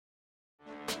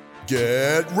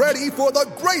Get ready for the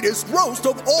greatest roast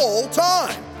of all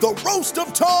time, the Roast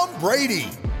of Tom Brady,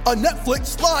 a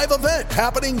Netflix live event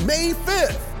happening May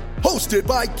 5th. Hosted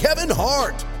by Kevin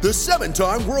Hart, the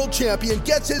 7-time world champion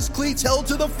gets his cleats held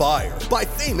to the fire by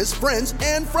famous friends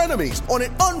and frenemies on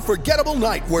an unforgettable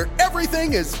night where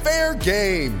everything is fair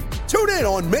game. Tune in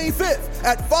on May 5th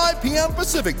at 5 p.m.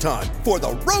 Pacific time for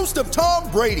the Roast of Tom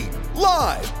Brady,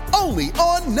 live only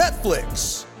on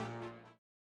Netflix.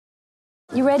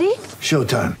 You ready?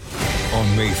 Showtime.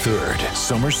 On May 3rd,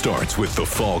 summer starts with The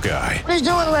Fall Guy. Let's do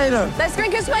it later. Let's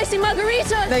drink a spicy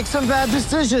margarita. Make some bad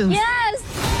decisions.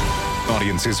 Yes!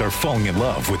 Audiences are falling in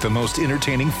love with the most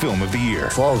entertaining film of the year.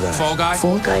 Fall Guy. Fall Guy?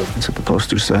 Fall guy. That's what the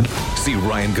poster said. See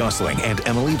Ryan Gosling and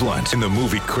Emily Blunt in the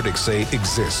movie critics say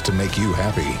exists to make you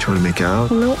happy. Trying to make it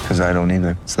out? Nope. Because I don't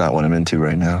either. It's not what I'm into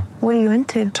right now. What are you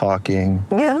into? Talking.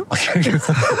 Yeah.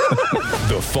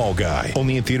 The Fall Guy.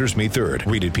 Only in theaters May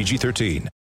 3rd. Rated PG-13.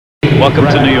 Welcome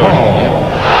to New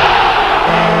York.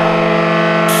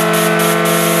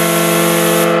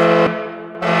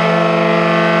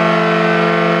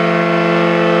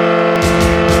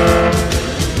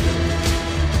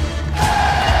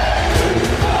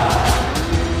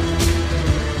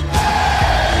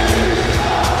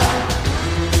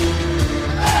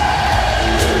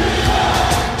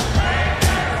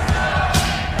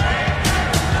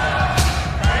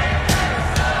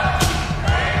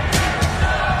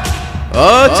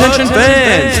 Attention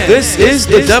fans, this is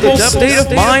the Devil's State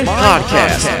of Mind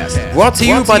podcast, brought to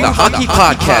you by the Hockey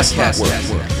Podcast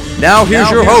Network. Now here's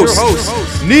your host,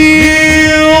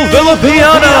 Neil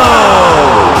Villapiano.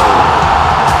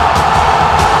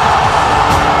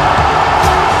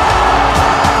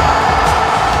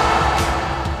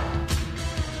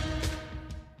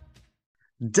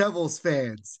 Devils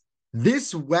fans,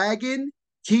 this wagon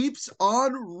keeps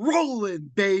on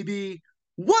rolling, baby.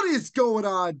 What is going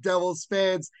on, Devils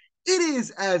fans? It is,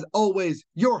 as always,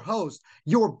 your host,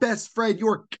 your best friend,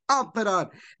 your confidant,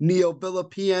 Neil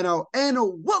Villapiano, and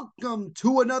welcome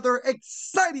to another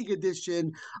exciting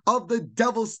edition of the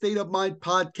Devil's State of Mind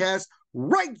podcast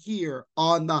right here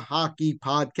on the Hockey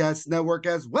Podcast Network,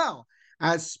 as well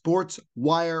as Sports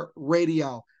Wire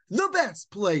Radio, the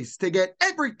best place to get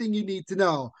everything you need to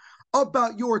know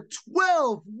about your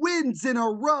 12 wins in a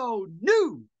row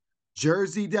New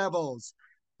Jersey Devils.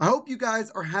 I hope you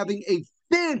guys are having a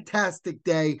fantastic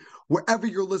day wherever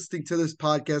you're listening to this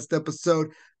podcast episode.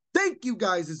 Thank you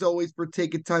guys, as always, for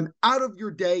taking time out of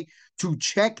your day to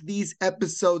check these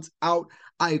episodes out.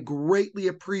 I greatly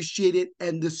appreciate it,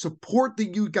 and the support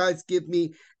that you guys give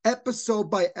me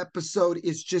episode by episode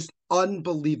is just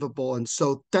unbelievable. And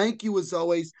so thank you, as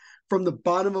always, from the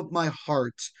bottom of my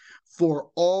heart for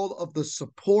all of the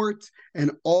support and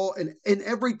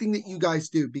everything that you guys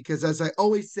do, because as I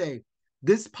always say,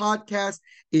 this podcast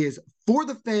is for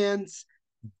the fans,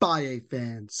 by a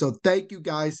fan. So thank you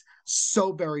guys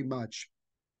so very much.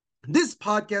 This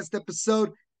podcast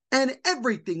episode and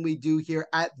everything we do here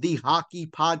at the Hockey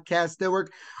Podcast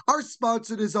Network are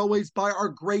sponsored, as always, by our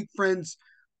great friends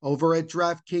over at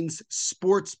DraftKings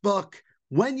Sportsbook.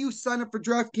 When you sign up for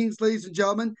DraftKings, ladies and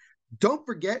gentlemen, don't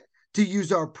forget to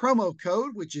use our promo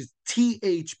code, which is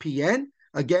THPN.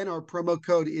 Again, our promo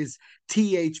code is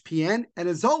THPN. And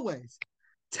as always,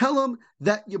 tell them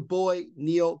that your boy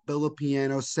Neil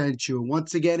Villapiano sent you. And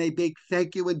once again, a big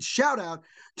thank you and shout out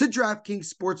to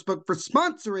DraftKings Sportsbook for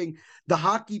sponsoring the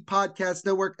Hockey Podcast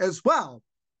Network, as well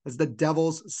as the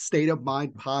Devil's State of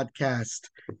Mind podcast.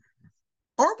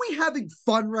 Aren't we having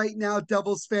fun right now,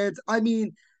 Devils fans? I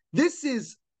mean, this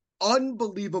is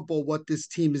unbelievable what this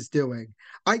team is doing.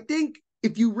 I think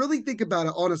if you really think about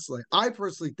it, honestly, I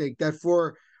personally think that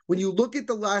when you look at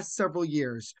the last several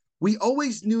years, we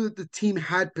always knew that the team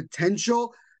had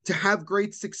potential to have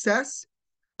great success.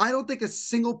 I don't think a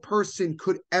single person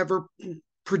could ever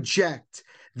project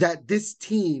that this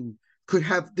team could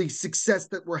have the success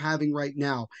that we're having right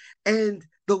now. And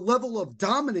the level of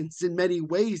dominance in many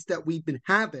ways that we've been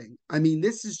having. I mean,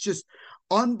 this is just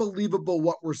unbelievable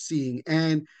what we're seeing.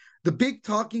 And the big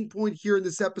talking point here in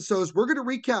this episode is we're going to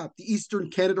recap the Eastern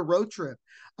Canada road trip,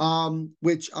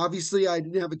 which obviously I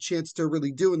didn't have a chance to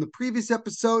really do in the previous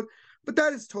episode, but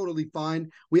that is totally fine.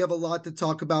 We have a lot to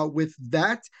talk about with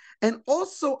that. And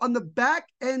also on the back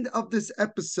end of this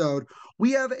episode, we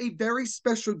have a very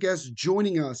special guest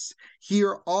joining us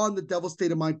here on the Devil's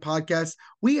State of Mind podcast.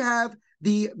 We have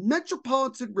the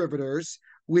Metropolitan Riveters,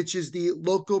 which is the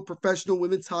local professional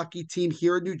women's hockey team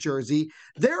here in New Jersey.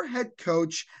 Their head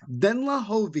coach, Venla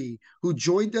Hovey, who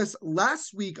joined us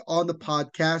last week on the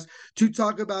podcast to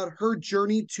talk about her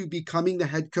journey to becoming the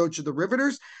head coach of the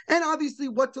Riveters, and obviously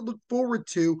what to look forward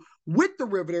to with the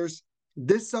Riveters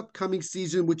this upcoming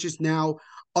season, which is now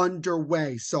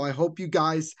underway. So I hope you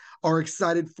guys are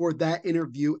excited for that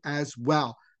interview as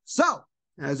well. So,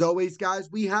 as always, guys,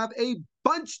 we have a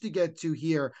bunch to get to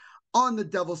here on the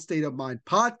Devil's State of Mind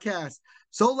podcast.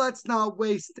 So let's not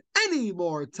waste any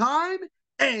more time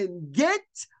and get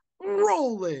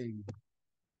rolling.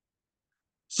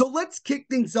 So let's kick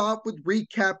things off with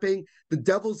recapping the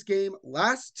Devils game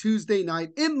last Tuesday night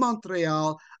in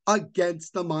Montreal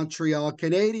against the Montreal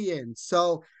Canadiens.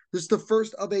 So this is the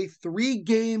first of a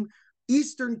 3-game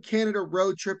Eastern Canada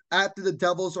road trip after the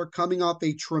Devils are coming off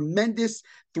a tremendous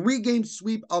 3-game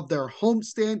sweep of their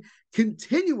homestand,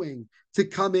 continuing to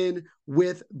come in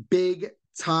with big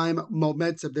time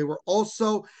momentum. They were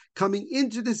also coming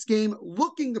into this game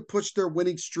looking to push their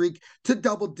winning streak to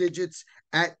double digits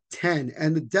at 10.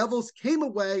 And the Devils came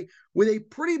away with a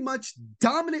pretty much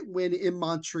dominant win in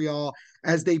Montreal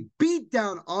as they beat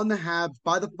down on the Habs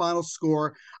by the final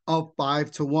score of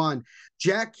 5-1.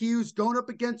 Jack Hughes, going up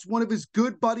against one of his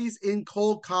good buddies in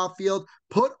Cole Caulfield,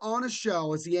 put on a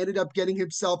show as he ended up getting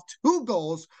himself 2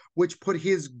 goals, which put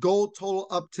his goal total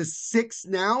up to 6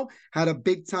 now, had a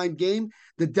big-time game.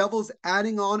 The Devils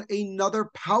adding on another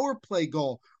power play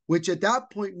goal, which at that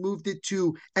point moved it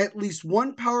to at least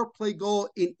 1 power play goal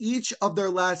in each of their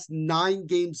last 9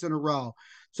 games in a row.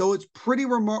 So it's pretty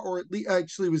remarkable, or at least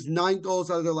actually it was 9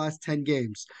 goals out of their last 10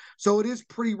 games. So it is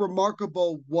pretty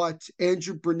remarkable what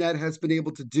Andrew Brunette has been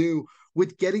able to do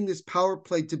with getting this power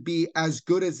play to be as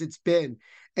good as it's been.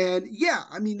 And yeah,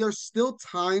 I mean, there's still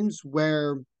times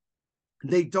where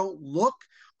they don't look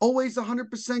always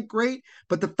 100% great,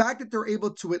 but the fact that they're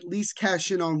able to at least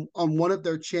cash in on one of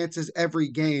their chances every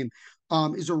game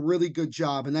is a really good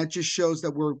job. And that just shows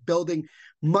that we're building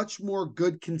much more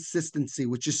good consistency,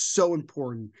 which is so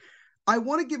important. I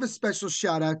want to give a special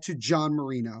shout out to John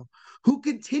Marino, who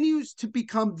continues to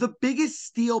become the biggest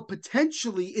steal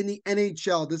potentially in the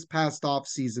NHL this past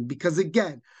offseason, because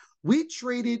again, we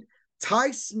traded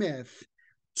Ty Smith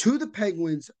to the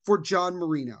Penguins for John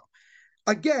Marino.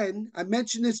 Again, I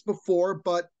mentioned this before,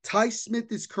 but Ty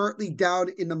Smith is currently down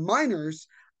in the minors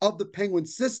of the Penguin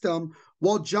system,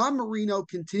 while John Marino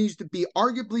continues to be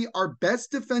arguably our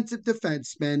best defensive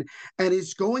defenseman and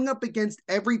is going up against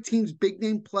every team's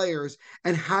big-name players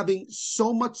and having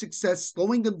so much success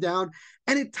slowing them down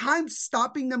and at times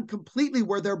stopping them completely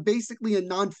where they're basically a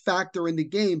non-factor in the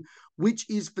game, which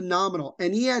is phenomenal.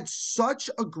 And he had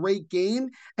such a great game,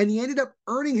 and he ended up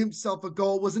earning himself a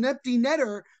goal. It was an empty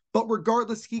netter, but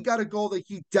regardless, he got a goal that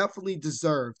he definitely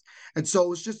deserved. And so it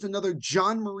was just another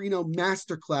John Marino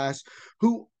masterclass,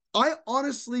 who I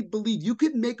honestly believe you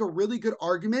could make a really good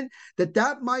argument that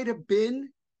that might have been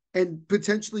and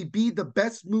potentially be the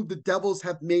best move the Devils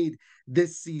have made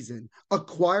this season,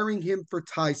 acquiring him for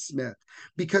Ty Smith,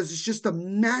 because it's just a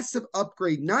massive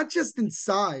upgrade, not just in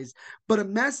size, but a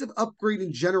massive upgrade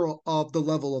in general of the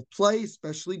level of play,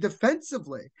 especially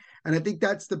defensively. And I think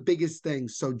that's the biggest thing.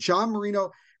 So John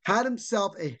Marino had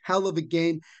himself a hell of a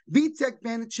game. Vitek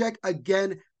Vanacek,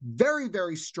 again, very,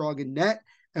 very strong in net.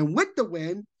 And with the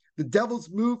win, the Devils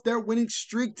moved their winning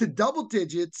streak to double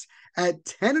digits at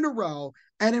 10 in a row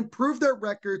and improved their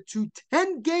record to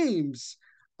 10 games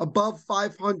above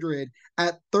 500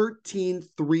 at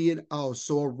 13-3-0.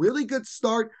 So a really good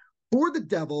start for the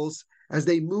Devils as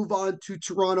they move on to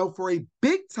Toronto for a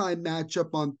big-time matchup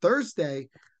on Thursday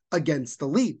against the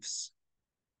Leafs.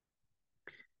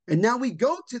 And now we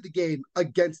go to the game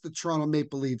against the Toronto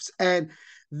Maple Leafs. And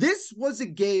this was a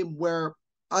game where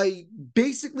I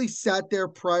basically sat there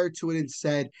prior to it and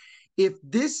said, if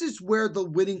this is where the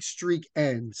winning streak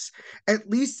ends, at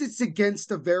least it's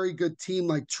against a very good team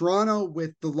like Toronto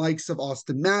with the likes of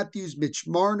Austin Matthews, Mitch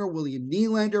Marner, William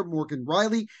Nylander, Morgan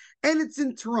Riley, and it's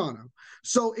in Toronto.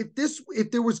 So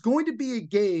if there was going to be a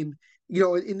game, you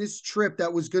know, in this trip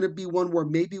that was going to be one where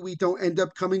maybe we don't end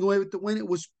up coming away with the win, it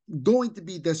was going to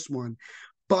be this one.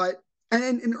 But,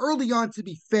 and early on, to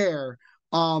be fair,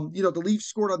 you know, the Leafs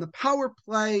scored on the power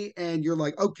play and you're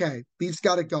like, okay, Leafs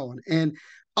got it going. And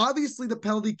obviously the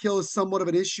penalty kill is somewhat of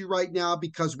an issue right now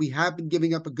because we have been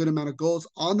giving up a good amount of goals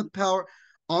on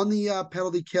the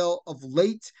penalty kill of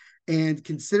late. And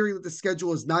considering that the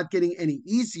schedule is not getting any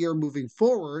easier moving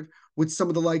forward with some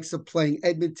of the likes of playing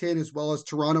Edmonton as well as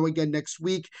Toronto again next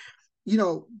week, you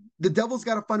know, the Devils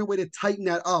got to find a way to tighten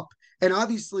that up. And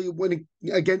obviously when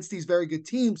against these very good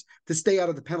teams to stay out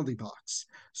of the penalty box.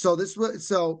 So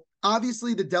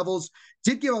obviously the Devils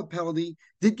did give up a penalty,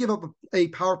 did give up a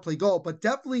power play goal, but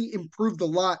definitely improved a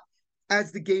lot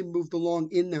as the game moved along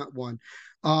in that one.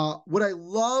 What I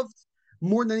loved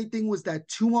more than anything was that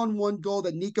 2-on-1 goal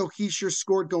that Nico Hischier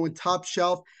scored going top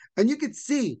shelf. And you could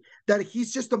see that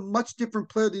he's just a much different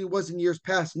player than he was in years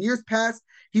past. In years past,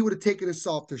 he would have taken a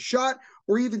softer shot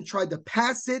or even tried to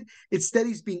pass it. Instead,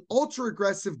 he's being ultra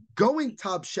aggressive, going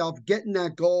top shelf, getting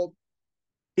that goal.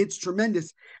 It's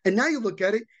tremendous. And now you look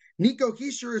at it, Nico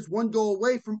Hischier is 1 goal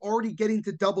away from already getting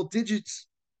to double digits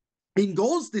in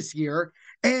goals this year,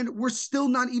 and we're still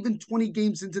not even 20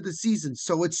 games into the season.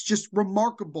 So it's just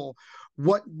remarkable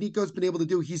what Nico's been able to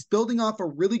do. He's building off a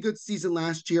really good season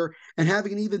last year and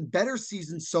having an even better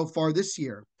season so far this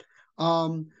year.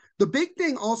 The big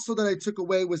thing also that I took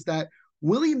away was that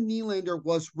William Nylander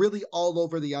was really all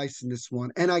over the ice in this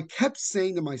one. And I kept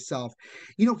saying to myself,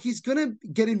 he's going to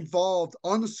get involved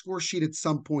on the score sheet at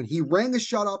some point. He rang a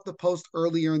shot off the post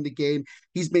earlier in the game.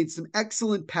 He's made some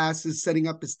excellent passes, setting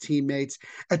up his teammates.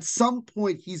 At some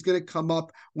point, he's going to come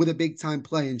up with a big-time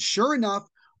play. And sure enough,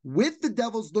 with the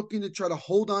Devils looking to try to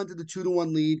hold on to the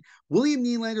 2-1 lead, William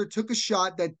Nylander took a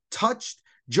shot that touched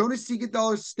Jonas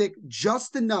Siegenthaler's stick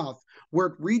just enough where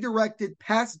it redirected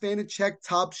past Vanacek,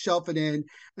 top shelf it in,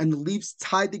 and the Leafs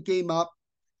tied the game up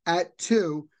at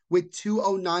 2 with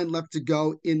 2:09 left to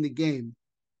go in the game.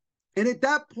 And at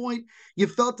that point, you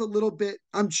felt a little bit,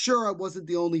 I'm sure I wasn't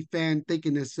the only fan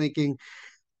thinking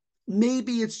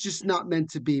maybe it's just not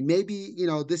meant to be. Maybe,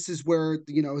 this is where,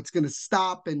 it's going to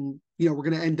stop and, we're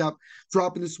going to end up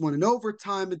dropping this one in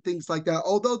overtime and things like that.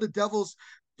 Although the Devils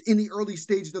in the early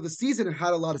stages of the season have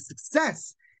had a lot of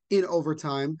success in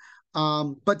overtime.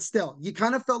 But still, you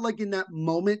kind of felt like in that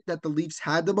moment that the Leafs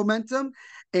had the momentum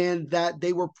and that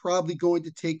they were probably going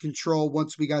to take control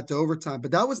once we got to overtime.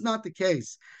 But that was not the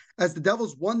case, as the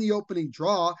Devils won the opening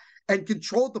draw and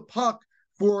controlled the puck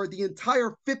for the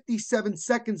entire 57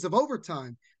 seconds of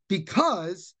overtime.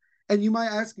 Because, and you might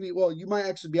ask me, you might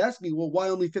actually be asking me, why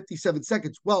only 57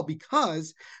 seconds? Well,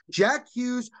 because Jack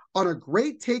Hughes on a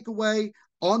great takeaway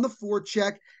on the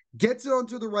forecheck, gets it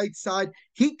onto the right side.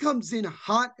 He comes in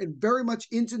hot and very much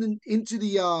into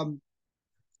the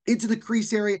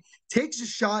crease area, takes a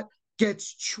shot,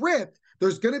 gets tripped.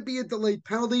 There's going to be a delayed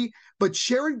penalty, but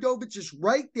Sharangovich is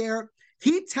right there.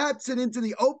 He taps it into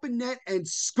the open net and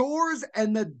scores,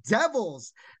 and the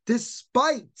Devils,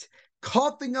 despite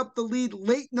coughing up the lead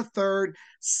late in the third,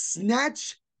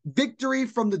 snatch victory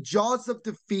from the jaws of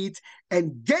defeat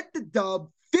and get the dub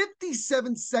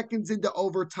 57 seconds into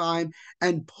overtime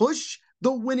and push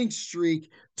the winning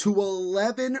streak to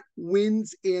 11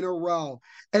 wins in a row.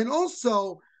 And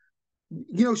also,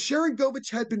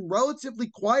 Sharangovich had been relatively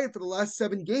quiet for the last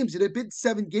 7 games. It had been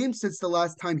 7 games since the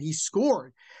last time he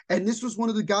scored. And this was one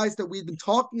of the guys that we've been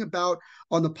talking about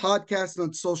on the podcast and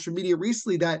on social media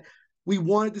recently that we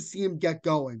wanted to see him get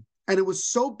going. And it was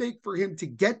so big for him to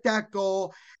get that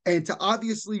goal and to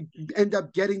obviously end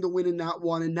up getting the win in that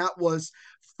one. And that was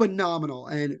phenomenal.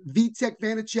 And Vitek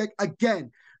Vanacek,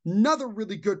 again, another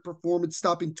really good performance,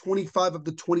 stopping 25 of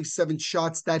the 27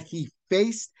 shots that he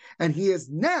faced. And he has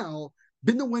now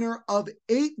been the winner of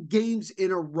 8 games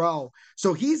in a row.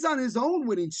 So he's on his own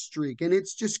winning streak. And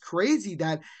it's just crazy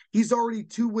that he's already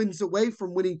 2 wins away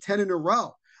from winning 10 in a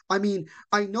row. I mean,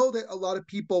 I know that a lot of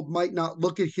people might not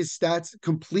look at his stats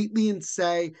completely and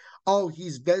say, oh,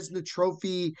 he's Vezina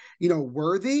Trophy,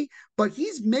 worthy, but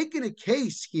he's making a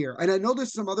case here. And I know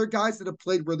there's some other guys that have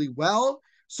played really well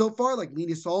so far, like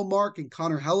Linus Ullmark and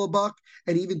Connor Hellebuck,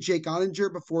 and even Jake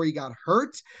Oettinger before he got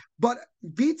hurt. But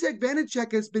Vitek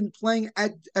Vanacek has been playing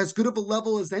at as good of a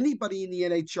level as anybody in the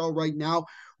NHL right now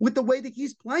with the way that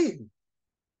he's playing.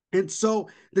 And so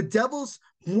the Devils,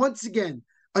 once again,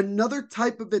 another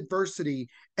type of adversity,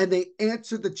 and they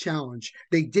answered the challenge.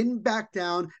 They didn't back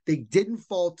down, they didn't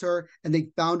falter, and they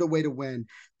found a way to win.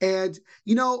 And,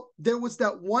 there was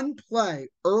that one play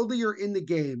earlier in the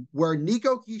game where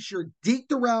Nico Hischier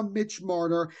deked around Mitch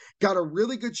Marner, got a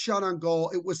really good shot on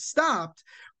goal. It was stopped,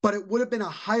 but it would have been a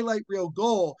highlight reel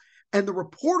goal. And the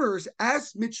reporters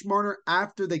asked Mitch Marner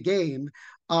after the game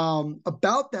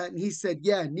about that, and he said,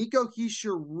 yeah, Nico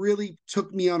Hischier really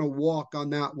took me on a walk on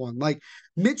that one. Like,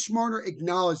 Mitch Marner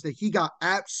acknowledged that he got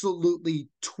absolutely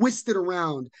twisted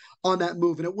around on that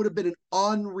move, and it would have been an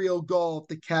unreal goal if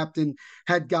the captain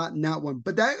had gotten that one.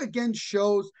 But that, again,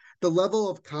 shows the level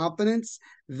of confidence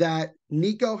that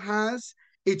Nico has.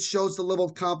 It shows the level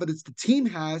of confidence the team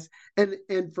has.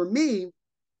 And for me,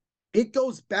 it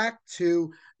goes back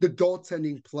to the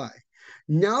goaltending play.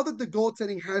 Now that the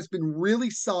goaltending has been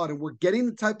really solid and we're getting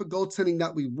the type of goaltending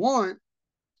that we want,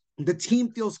 The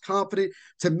team feels confident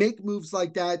to make moves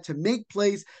like that, to make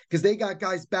plays, because they got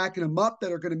guys backing them up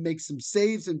that are going to make some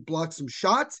saves and block some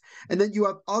shots. And then you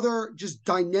have other just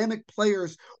dynamic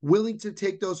players willing to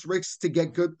take those risks to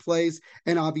get good plays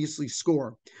and obviously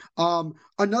score.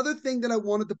 Another thing that I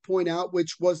wanted to point out,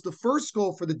 which was the first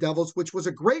goal for the Devils, which was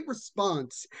a great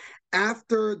response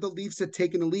after the Leafs had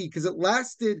taken the lead, because it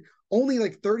lasted only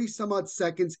like 30 some odd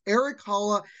seconds. Erik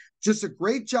Haula, just a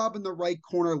great job in the right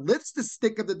corner, lifts the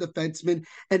stick of the defenseman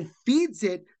and feeds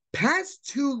it past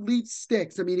two Leaf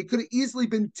sticks. I mean, it could have easily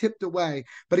been tipped away,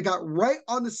 but it got right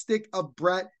on the stick of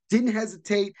Brett, didn't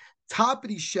hesitate, top of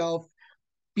the shelf,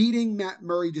 beating Matt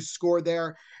Murray to score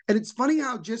there. And it's funny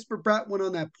how Jesper Bratt went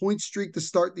on that point streak to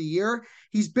start the year.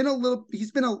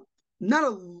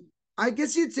 I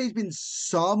guess you'd say he's been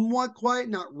somewhat quiet,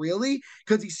 not really,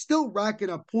 because he's still racking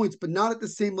up points, but not at the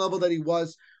same level that he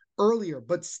was earlier,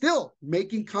 but still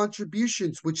making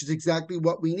contributions, which is exactly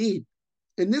what we need.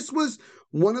 And this was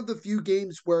one of the few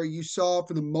games where you saw,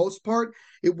 for the most part,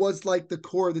 it was like the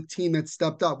core of the team that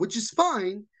stepped up, which is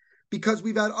fine, because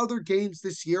we've had other games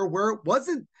this year where it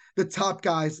wasn't the top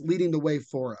guys leading the way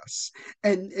for us.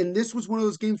 And this was one of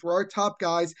those games where our top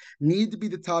guys needed to be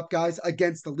the top guys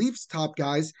against the Leafs' top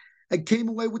guys, and came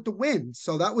away with the win.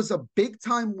 So that was a big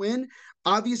time win,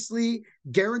 obviously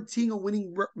guaranteeing a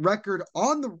winning record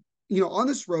on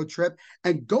this road trip,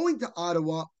 and going to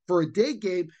Ottawa for a day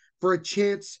game for a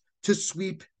chance to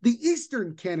sweep the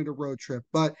Eastern Canada road trip.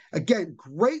 But again,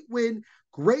 great win,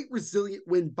 great resilient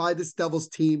win by this Devils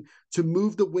team to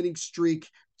move the winning streak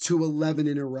to 11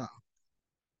 in a row.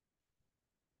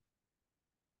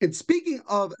 And speaking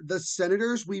of the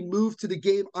Senators, we move to the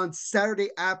game on Saturday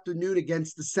afternoon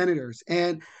against the Senators.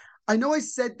 And I know I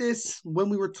said this when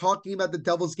we were talking about the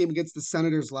Devils game against the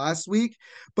Senators last week,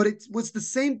 but it was the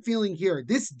same feeling here.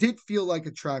 This did feel like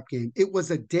a trap game. It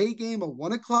was a day game, a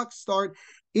 1 o'clock start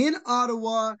in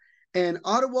Ottawa. And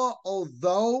Ottawa,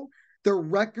 although their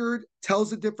record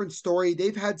tells a different story,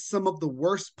 they've had some of the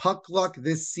worst puck luck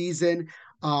this season.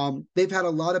 They've had a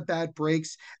lot of bad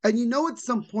breaks, and at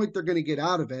some point they're going to get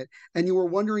out of it. And you were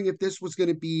wondering if this was going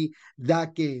to be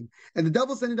that game. And the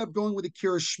Devils ended up going with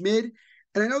Akira Schmid.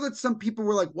 And I know that some people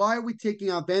were like, why are we taking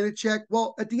out Vanacek?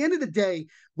 Well, at the end of the day,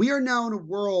 we are now in a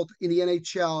world in the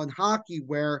NHL and hockey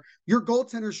where your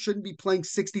goaltenders shouldn't be playing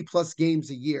 60-plus games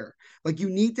a year. Like, you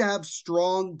need to have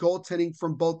strong goaltending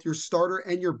from both your starter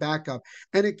and your backup.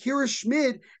 And Akira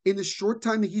Schmid, in the short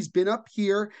time that he's been up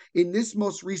here in this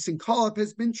most recent call-up,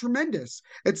 has been tremendous.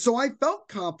 And so I felt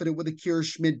confident with Akira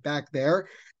Schmid back there.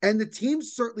 And the team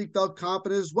certainly felt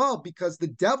confident as well, because the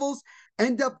Devils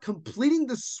end up completing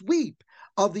the sweep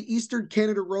of the Eastern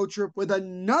Canada road trip with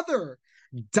another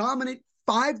dominant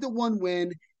 5-1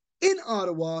 win in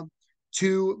Ottawa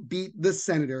to beat the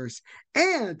Senators.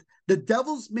 And the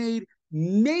Devils made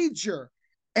major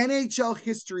NHL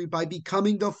history by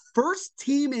becoming the first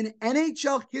team in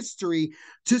NHL history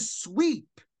to sweep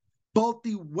both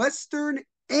the Western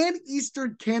and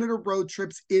Eastern Canada road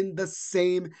trips in the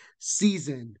same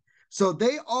season. So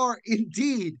they are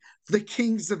indeed the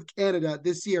Kings of Canada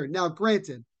this year. Now,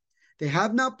 granted, they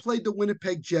have not played the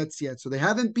Winnipeg Jets yet, so they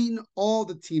haven't beaten all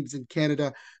the teams in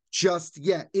Canada just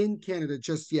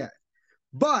yet.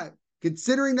 But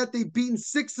considering that they've beaten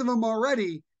 6 of them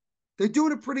already, they're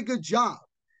doing a pretty good job.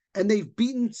 And they've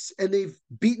beaten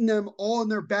them all in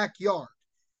their backyard.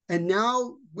 And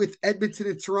now with Edmonton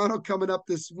and Toronto coming up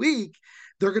this week,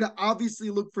 they're going to obviously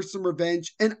look for some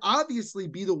revenge and obviously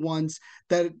be the ones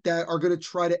that are going to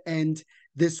try to end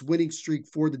this winning streak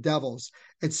for the Devils.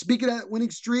 And speaking of that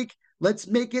winning streak, let's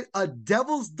make it a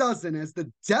Devils dozen, as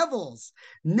the Devils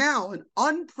now an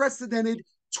unprecedented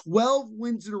 12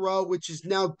 wins in a row, which is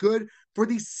now good for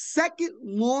the second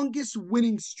longest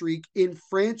winning streak in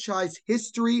franchise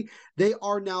history. They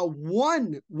are now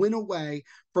 1 win away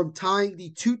from tying the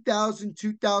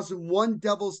 2000-2001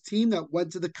 Devils team that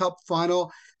went to the Cup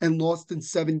final and lost in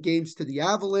 7 games to the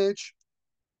Avalanche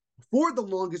for the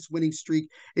longest winning streak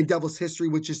in Devils history,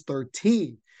 which is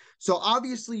 13. So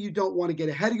obviously you don't want to get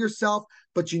ahead of yourself,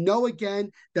 but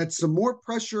again, that some more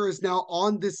pressure is now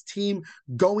on this team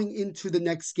going into the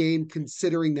next game,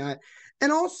 considering that.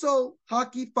 And also,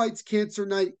 Hockey Fights Cancer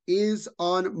Night is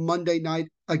on Monday night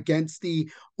against the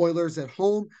Oilers at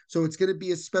home. So it's going to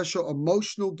be a special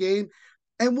emotional game.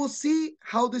 And we'll see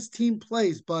how this team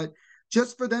plays. But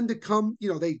just for them to come,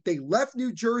 they left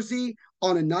New Jersey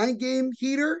on a 9-game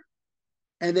heater,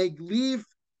 and they leave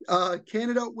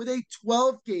Canada with a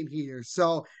 12-game heater.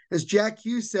 So as Jack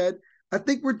Hughes said, I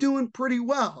think we're doing pretty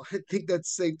well. I think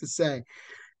that's safe to say.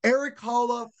 Erik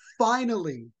Haula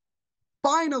finally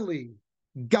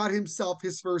got himself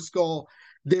his first goal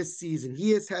this season. He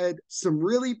has had some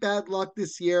really bad luck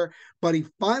this year, but he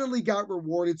finally got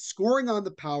rewarded scoring on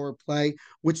the power play,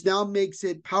 which now makes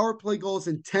it power play goals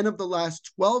in 10 of the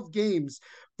last 12 games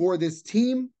for this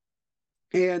team.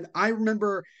 And I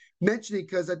remember mentioning,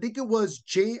 because I think it was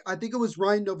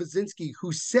Ryan Novozinski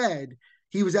who said,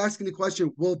 he was asking the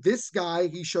question, will this guy,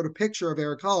 he showed a picture of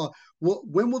Erik Haula,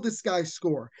 when will this guy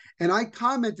score? And I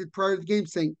commented prior to the game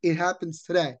saying, it happens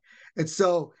today. And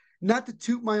so, not to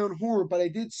toot my own horn, but I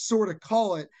did sort of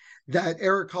call it that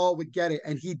Erik Haula would get it,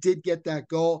 and he did get that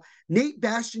goal. Nate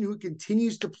Bastian, who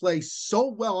continues to play so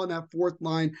well on that fourth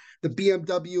line, the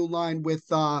BMW line with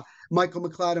Michael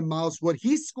McLeod and Miles Wood,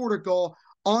 he scored a goal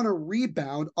on a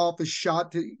rebound off a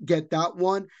shot to get that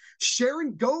one.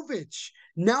 Sharangovich,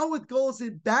 now with goals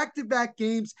in back-to-back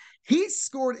games, he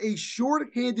scored a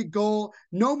short-handed goal,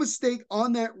 no mistake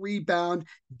on that rebound,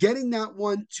 getting that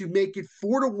one to make it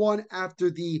 4-1 after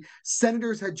the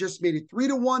Senators had just made it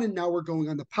 3-1, and now we're going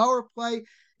on the power play.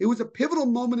 It was a pivotal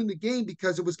moment in the game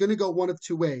because it was going to go one of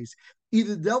two ways.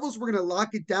 Either the Devils were going to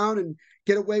lock it down and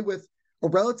get away with a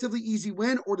relatively easy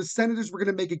win, or the Senators were going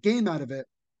to make a game out of it.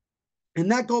 And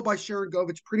that goal by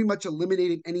Sharangovich pretty much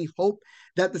eliminated any hope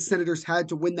that the Senators had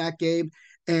to win that game.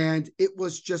 And it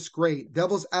was just great.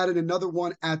 Devils added another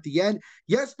one at the end.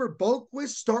 Jesper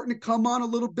Boqvist starting to come on a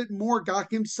little bit more, got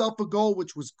himself a goal,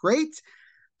 which was great.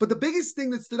 But the biggest thing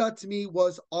that stood out to me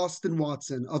was Austin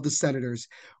Watson of the Senators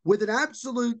with an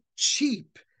absolute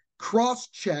cheap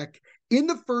cross-check in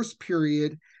the first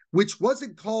period, which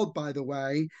wasn't called, by the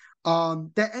way,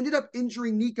 that ended up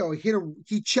injuring Nico.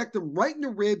 He checked him right in the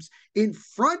ribs in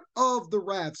front of the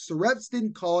refs. The refs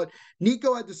didn't call it.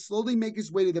 Nico had to slowly make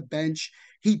his way to the bench.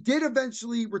 He did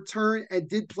eventually return and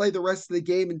did play the rest of the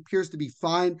game and appears to be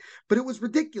fine, but it was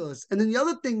ridiculous. And then the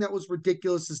other thing that was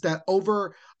ridiculous is that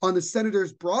over on the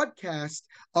Senators broadcast,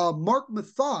 Mark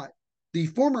Mathot, the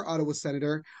former Ottawa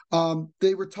Senator,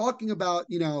 they were talking about,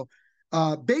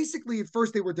 basically, at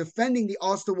first they were defending the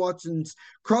Austin Watson's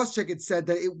cross-check. It said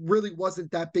that it really wasn't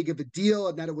that big of a deal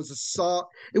and that it was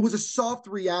a soft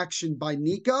reaction by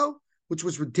Nico, which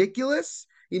was ridiculous.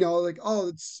 They're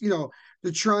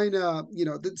trying to,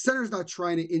 the Senators not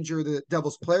trying to injure the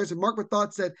Devils players. And Mark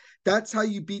Mathot said, that's how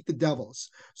you beat the Devils.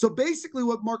 So basically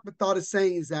what Mark Mathot is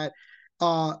saying is that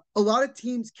a lot of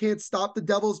teams can't stop the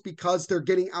Devils because they're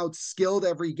getting outskilled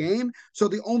every game. So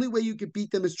the only way you can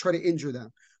beat them is try to injure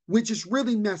them, which is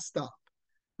really messed up,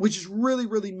 which is really,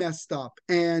 really messed up.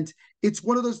 And it's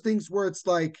one of those things where it's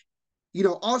like,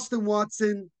 Austin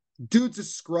Watson, dude's a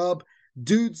scrub,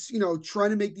 dude's, trying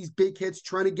to make these big hits,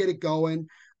 trying to get it going.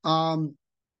 And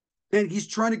he's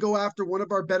trying to go after one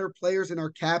of our better players and our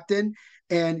captain.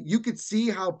 And you could see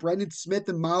how Brendan Smith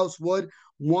and Miles Wood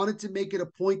wanted to make it a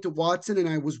point to Watson. And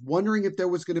I was wondering if there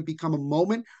was going to become a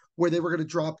moment where they were going to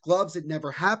drop gloves. It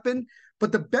never happened.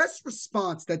 But the best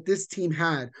response that this team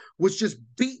had was just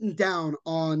beating down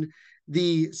on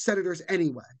the Senators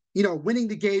anyway. Winning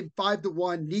the game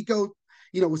 5-1. Nico,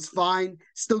 was fine,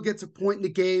 still gets a point in the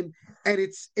game. And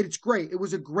it's great. It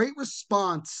was a great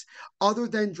response other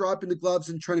than dropping the gloves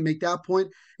and trying to make that point.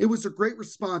 It was a great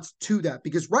response to that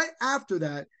because right after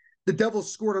that, the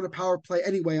Devils scored on a power play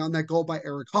anyway on that goal by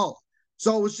Erik Haula.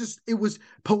 So it was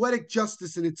poetic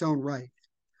justice in its own right.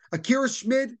 Akira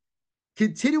Schmid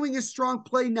continuing his strong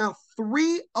play, now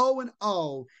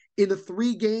 3-0-0 in the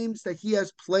 3 games that he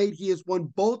has played. He has won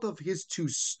both of his 2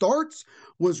 starts,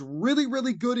 was really,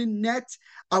 really good in net.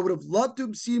 I would have loved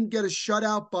to see him get a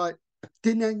shutout, but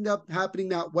didn't end up happening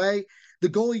that way. The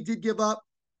goal he did give up,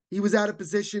 he was out of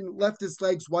position, left his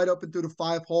legs wide open through the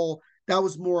 5-hole. That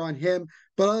was more on him.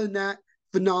 But other than that,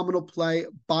 phenomenal play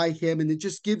by him. And it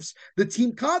just gives the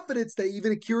team confidence that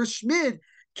even Akira Schmid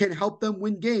can help them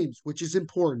win games, which is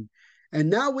important. And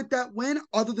now with that win,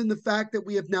 other than the fact that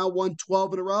we have now won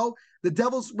 12 in a row, the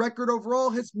Devils' record overall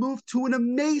has moved to an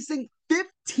amazing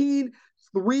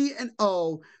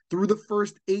 15-3-0 through the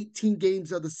first 18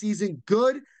 games of the season.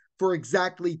 Good for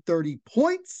exactly 30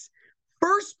 points.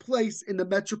 First place in the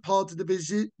Metropolitan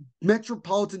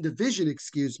Division,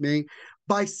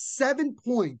 by 7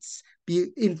 points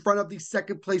in front of the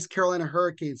second place Carolina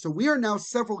Hurricanes. So we are now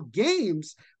several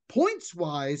games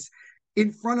points-wise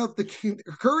in front of the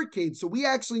Hurricanes. So we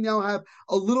actually now have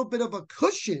a little bit of a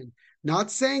cushion. Not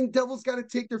saying Devils got to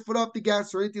take their foot off the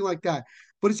gas or anything like that,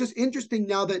 but it's just interesting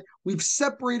now that we've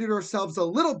separated ourselves a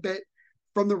little bit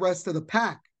from the rest of the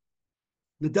pack.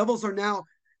 The Devils are now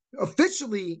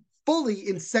officially fully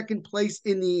in second place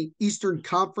in the Eastern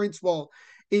Conference.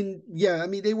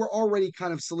 They were already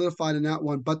kind of solidified in that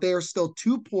one, but they are still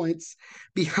 2 points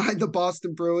behind the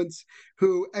Boston Bruins,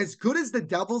 who, as good as the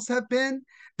Devils have been,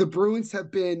 the Bruins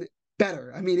have been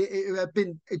better. I mean, it have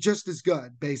been just as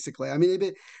good, basically. I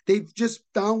mean, they've just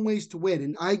found ways to win.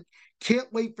 And I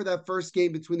can't wait for that first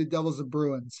game between the Devils and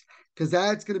Bruins, because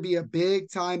that's going to be a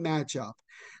big-time matchup.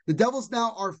 The Devils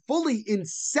now are fully in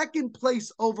second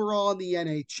place overall in the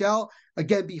NHL,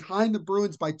 again, behind the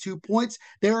Bruins by 2 points.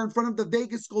 They are in front of the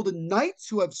Vegas Golden Knights,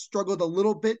 who have struggled a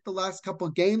little bit the last couple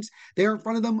of games. They are in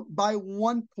front of them by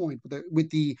 1 point, with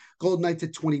the Golden Knights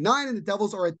at 29, and the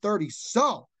Devils are at 30.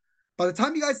 So, by the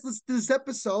time you guys listen to this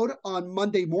episode on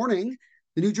Monday morning,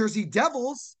 the New Jersey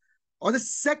Devils are the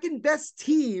second best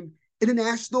team in the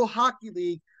National Hockey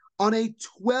League on a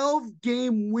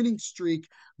 12-game winning streak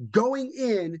going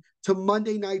in to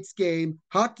Monday night's game,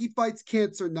 Hockey Fights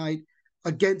Cancer Night,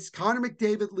 against Connor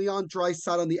McDavid, Leon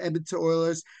Draisaitl on the Edmonton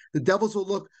Oilers. The Devils will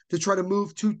look to try to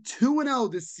move to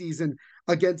 2-0 this season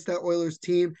against that Oilers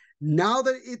team. Now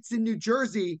that it's in New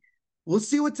Jersey, we'll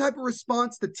see what type of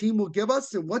response the team will give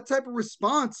us and what type of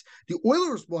response the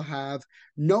Oilers will have,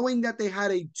 knowing that they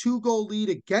had a 2-goal lead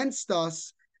against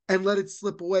us and let it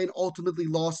slip away and ultimately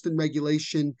lost in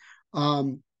regulation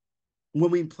when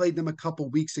we played them a couple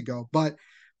weeks ago. But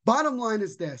bottom line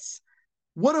is this.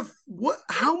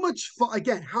 How much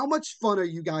fun are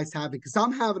you guys having? Because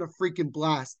I'm having a freaking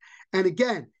blast. And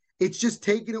again, it's just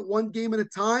taking it one game at a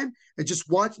time and just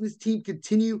watching this team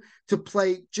continue to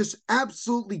play just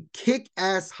absolutely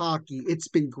kick-ass hockey. It's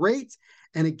been great.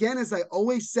 And again, as I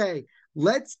always say,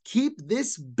 let's keep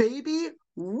this baby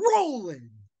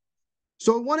rolling.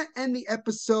 So I want to end the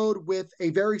episode with a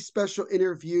very special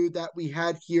interview that we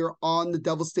had here on the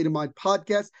Devil State of Mind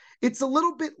podcast. It's a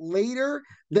little bit later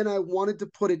than I wanted to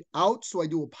put it out, so I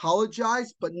do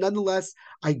apologize, but nonetheless,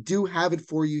 I do have it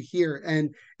for you here.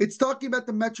 And it's talking about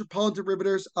the Metropolitan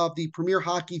Riveters of the Premier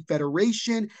Hockey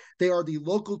Federation. They are the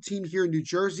local team here in New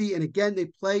Jersey, and again, they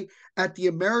play at the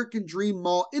American Dream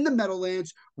Mall in the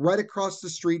Meadowlands, right across the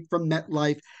street from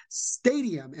MetLife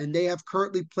Stadium. And they have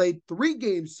currently played 3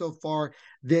 games so far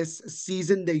this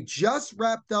season. They just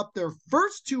wrapped up their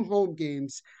first 2 home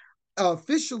games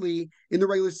officially in the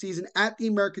regular season at the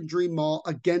American Dream Mall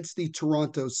against the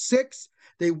Toronto Six.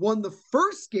 They won the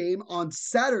first game on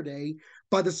Saturday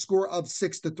by the score of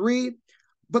 6-3,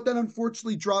 but then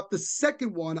unfortunately dropped the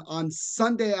second one on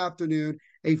Sunday afternoon,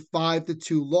 a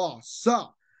 5-2 loss. So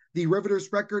the Riveters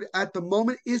record at the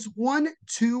moment is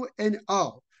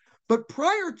 1-2-0. But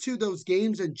prior to those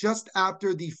games and just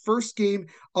after the first game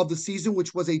of the season,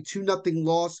 which was a 2-0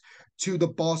 loss to the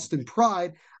Boston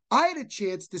Pride, I had a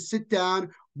chance to sit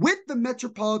down with the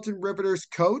Metropolitan Riveters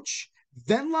coach,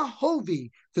 Venla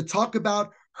Hovey, to talk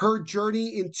about her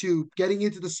journey into getting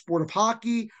into the sport of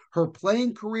hockey, her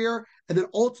playing career, and then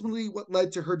ultimately what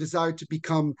led to her desire to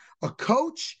become a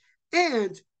coach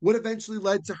and what eventually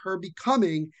led to her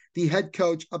becoming the head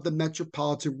coach of the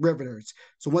Metropolitan Riveters.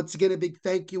 So once again, a big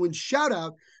thank you and shout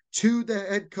out to the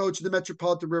head coach of the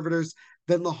Metropolitan Riveters,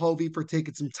 Venla Hovey, for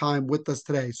taking some time with us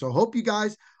today. So I hope you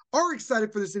guys are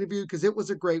excited for this interview because it was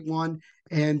a great one.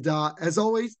 And as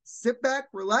always, sit back,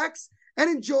 relax, and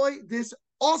enjoy this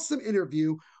awesome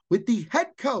interview with the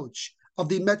head coach of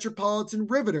the Metropolitan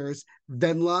Riveters,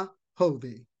 Venla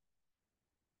Hovey.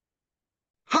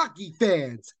 Hockey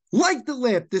fans, light the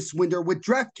lamp this winter with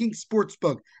DraftKings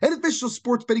Sportsbook, an official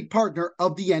sports betting partner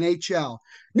of the NHL.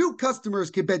 New customers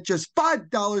can bet just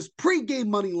 $5 pre-game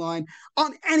money line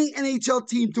on any NHL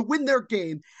team to win their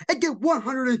game and get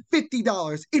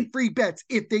 $150 in free bets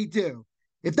if they do.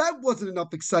 If that wasn't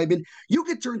enough excitement, you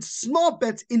can turn small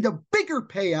bets into bigger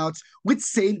payouts with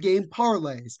same-game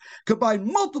parlays. Combine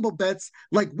multiple bets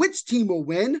like which team will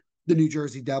win, the New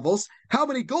Jersey Devils, how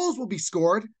many goals will be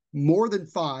scored, more than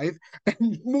 5,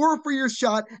 and more for your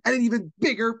shot at an even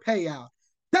bigger payout.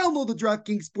 Download the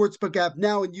DraftKings Sportsbook app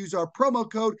now and use our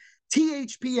promo code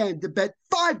THPN to bet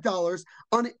 $5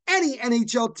 on any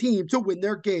NHL team to win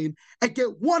their game and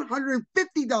get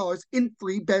 $150 in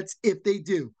free bets if they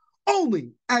do.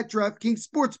 Only at DraftKings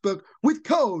Sportsbook with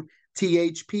code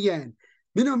THPN.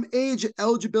 Minimum age and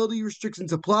eligibility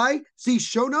restrictions apply. See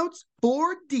show notes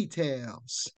for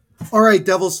details. All right,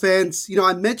 Devils fans,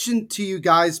 I mentioned to you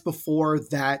guys before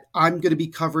that I'm going to be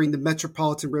covering the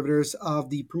Metropolitan Riveters of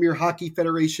the Premier Hockey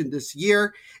Federation this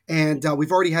year, and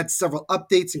we've already had several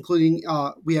updates, including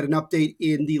we had an update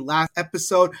in the last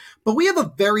episode, but we have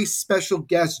a very special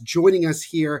guest joining us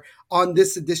here on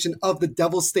this edition of the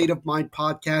Devil State of Mind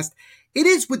podcast. It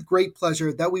is with great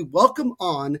pleasure that we welcome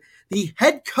on the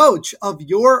head coach of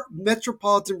your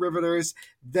Metropolitan Riveters,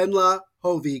 Venla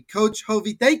Hovey. Coach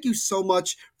Hovey, thank you so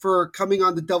much for coming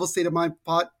on the Devil State of Mind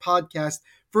podcast.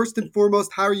 First and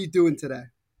foremost, how are you doing today?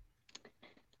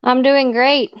 I'm doing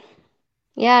great.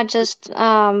 Yeah, just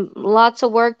lots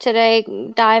of work today,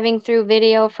 diving through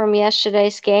video from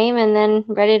yesterday's game, and then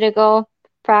ready to go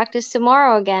practice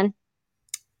tomorrow again.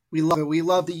 We love it. We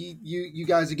love that you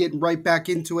guys are getting right back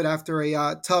into it after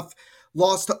a tough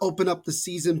loss to open up the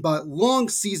season, but long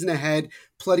season ahead,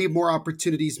 plenty more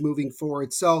opportunities moving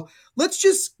forward. So let's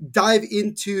just dive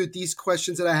into these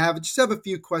questions that I have. I just have a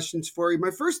few questions for you.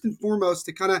 My first and foremost,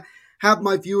 to kind of have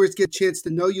my viewers get a chance to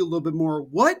know you a little bit more.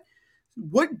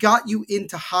 What got you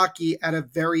into hockey at a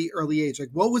very early age?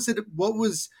 Like, what was it? What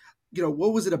was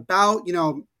it about?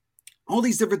 All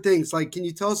these different things. Like, can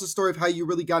you tell us a story of how you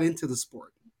really got into the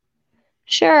sport?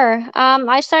 Sure.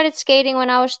 I started skating when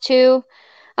I was 2.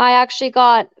 I actually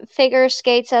got figure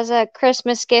skates as a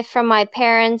Christmas gift from my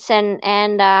parents, and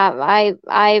I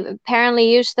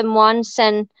apparently used them once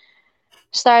and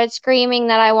started screaming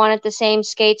that I wanted the same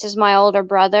skates as my older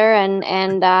brother, and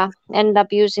ended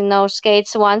up using those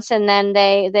skates once, and then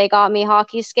they got me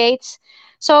hockey skates.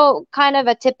 So kind of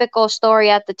a typical story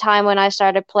at the time when I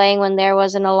started playing, when there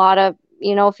wasn't a lot of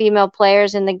female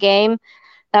players in the game,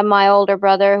 that my older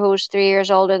brother, who's 3 years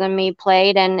older than me,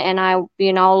 played, and I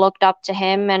looked up to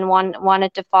him and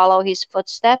wanted to follow his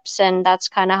footsteps, and that's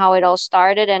kind of how it all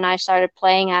started. And I started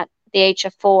playing at the age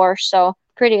of 4, so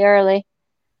pretty early.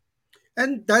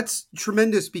 And that's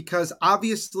tremendous because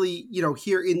obviously,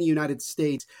 here in the United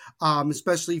States,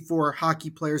 especially for hockey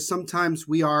players, sometimes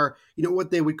we are, what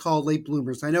they would call late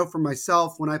bloomers. I know for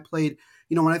myself, when I played,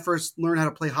 when I first learned how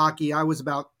to play hockey, I was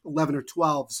about 11 or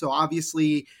 12. So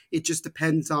obviously, it just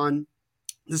depends on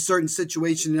the certain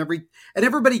situation, and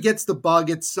everybody gets the bug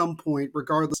at some point,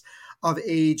 regardless of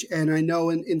age. And I know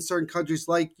in certain countries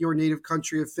like your native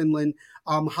country of Finland,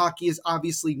 hockey is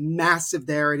obviously massive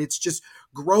there, and it's just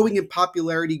growing in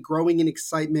popularity, growing in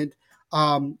excitement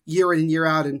year in and year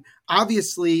out. And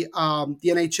obviously, the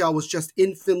NHL was just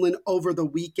in Finland over the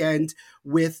weekend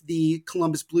with the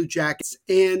Columbus Blue Jackets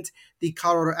and the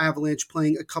Colorado Avalanche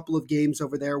playing a couple of games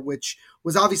over there, which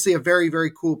was obviously a very,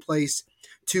 very cool place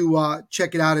to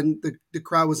check it out. And the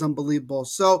crowd was unbelievable.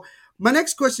 So my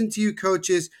next question to you, Coach,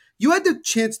 is you had the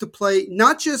chance to play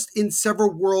not just in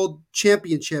several world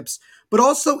championships, but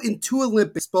also in 2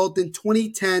 Olympics, both in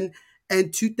 2010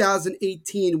 and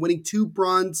 2018, winning 2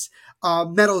 bronze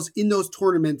medals in those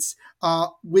tournaments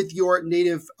with your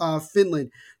native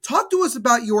Finland. Talk to us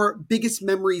about your biggest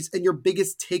memories and your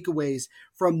biggest takeaways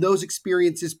from those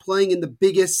experiences playing in the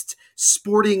biggest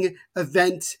sporting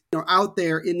event out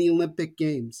there in the Olympic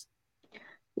Games.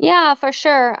 Yeah, for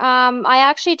sure. I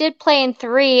actually did play in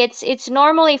 3. It's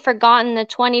normally forgotten. The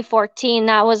 2014,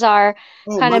 that was our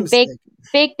Oh, kind my of mistake.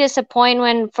 big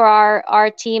disappointment for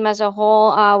our team as a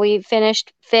whole. We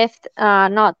finished 5th.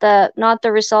 Not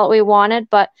the result we wanted,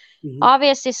 but Mhm.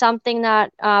 obviously something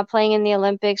that playing in the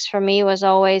Olympics for me was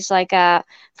always like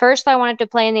first I wanted to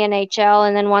play in the NHL,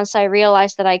 and then once I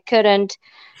realized that I couldn't,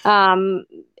 um,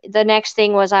 the next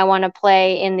thing was I want to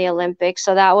play in the Olympics.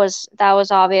 So that was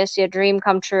obviously a dream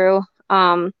come true.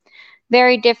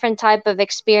 Very different type of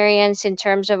experience in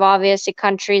terms of obviously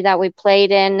country that we played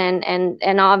in,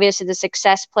 and obviously the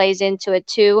success plays into it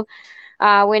too.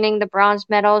 Winning the bronze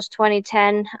medals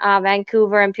 2010,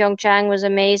 Vancouver and Pyeongchang was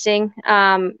amazing.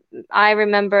 I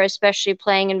remember especially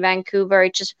playing in Vancouver,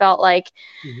 it just felt like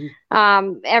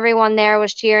Mhm. everyone there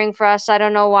was cheering for us. I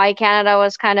don't know why Canada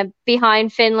was kind of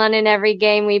behind Finland in every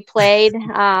game we played.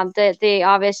 The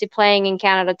obviously playing in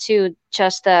Canada too,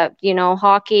 just the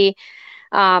hockey,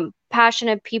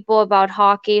 passionate people about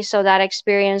hockey. So that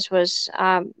experience was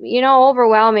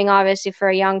overwhelming, obviously, for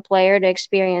a young player to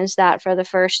experience that for the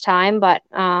first time. But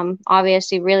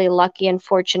obviously, really lucky and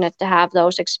fortunate to have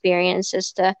those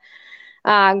experiences to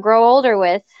grow older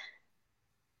with.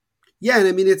 Yeah, and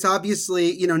I mean, it's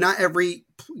obviously, not every,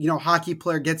 hockey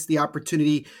player gets the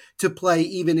opportunity to play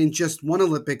even in just 1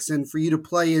 Olympics. And for you to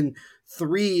play in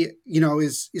 3,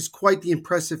 is quite the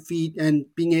impressive feat. And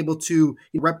being able to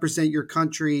represent your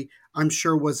country, I'm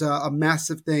sure was a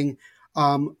massive thing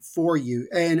for you.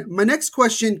 And my next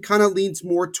question kind of leans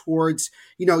more towards,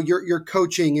 your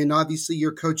coaching and obviously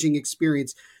your coaching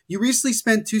experience. You recently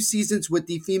spent 2 seasons with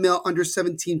the female under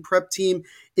 17 prep team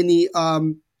in the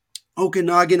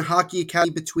Okanagan Hockey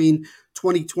Academy between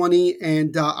 2020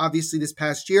 and obviously this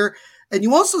past year. And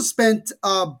you also spent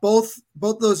both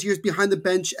those years behind the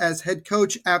bench as head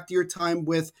coach after your time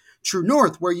with True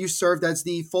North, where you served as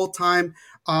the full-time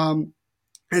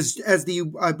as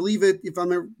the I believe it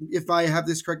if I have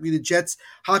this correctly, the Jets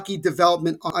hockey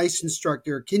development ice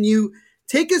instructor. Can you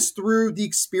take us through the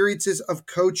experiences of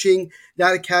coaching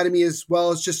that academy as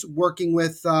well as just working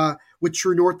with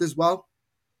True North as well?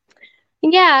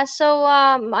 Yeah, so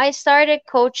I started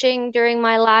coaching during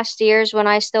my last years when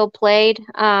I still played.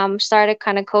 Started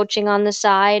kind of coaching on the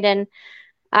side, and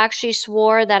I actually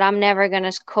swore that I'm never going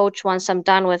to coach once I'm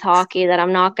done with hockey, that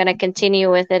I'm not going to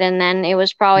continue with it. And then it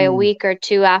was probably a Mm. week or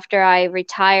two after I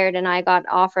retired and I got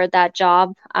offered that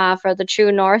job for the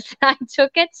True North. I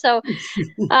took it. So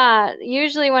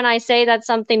usually when I say that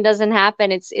something doesn't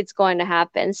happen, it's going to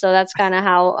happen. So that's kind of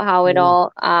how it Yeah.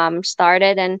 all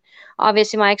started. And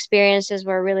obviously my experiences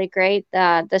were really great.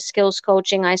 The skills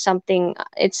coaching, it's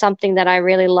something that I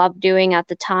really loved doing at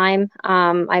the time.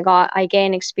 I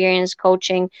gained experience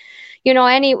coaching,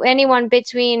 anyone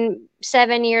between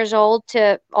 7 years old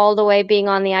to all the way being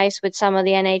on the ice with some of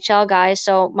the NHL guys.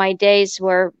 So my days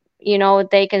were,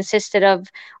 they consisted of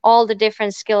all the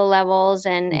different skill levels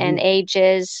and Mhm.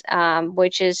 ages,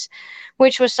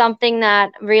 which was something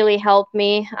that really helped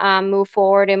me move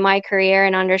forward in my career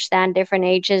and understand different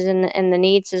ages and the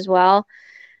needs as well.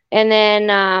 And then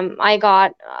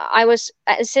I was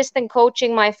assistant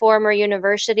coaching my former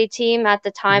university team at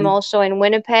the time, Mhm. also in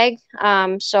Winnipeg.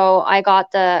 So I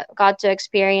got to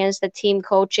experience the team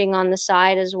coaching on the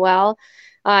side as well.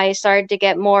 I started to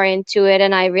get more into it,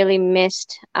 and I really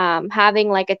missed having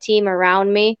like a team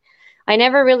around me. I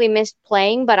never really missed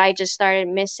playing, but I just started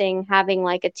missing having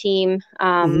like a team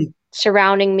Mhm.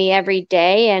 surrounding me every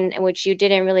day, and which you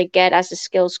didn't really get as a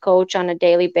skills coach on a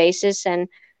daily basis. And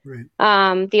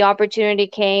Right. the opportunity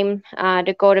came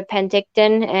to go to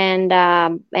Penticton,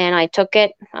 and I took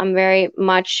it. I'm very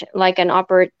much like an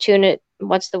opportunity.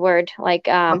 What's the word? Like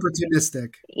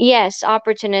Opportunistic. yes,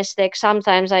 opportunistic.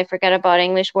 Sometimes I forget about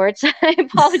English words. I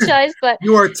apologize, but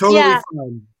You are totally yeah,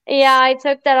 fine. yeah, I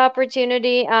took that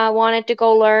opportunity. Wanted to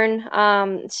go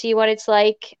learn, see what it's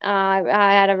like.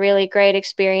 I had a really great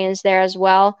experience there as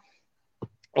well.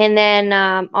 And then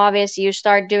obviously you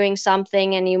start doing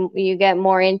something and you get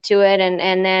more into it,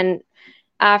 and then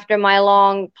after my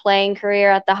long playing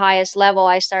career at the highest level,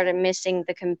 I started missing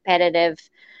the competitive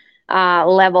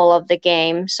level of the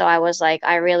game. So I was like,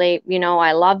 I really,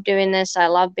 I love doing this. I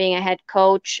love being a head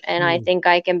coach, and I Mm. think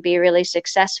I can be really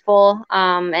successful.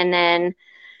 And then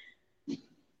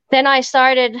I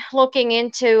started looking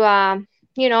into,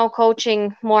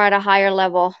 coaching more at a higher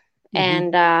level.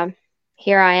 Mhm. And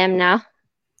here I am now.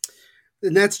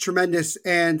 And that's tremendous.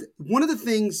 And one of the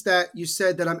things that you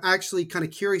said that I'm actually kind of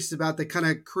curious about that kind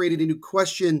of created a new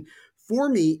question for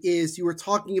me is you were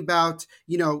talking about,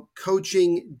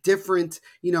 coaching different,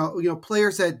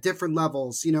 players at different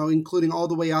levels, including all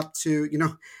the way up to,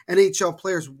 NHL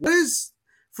players. What is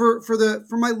for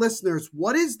my listeners,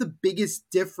 what is the biggest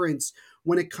difference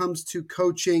when it comes to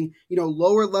coaching,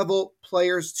 lower level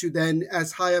players to then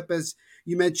as high up as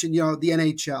you mentioned, the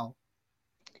NHL?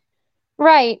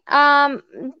 Right.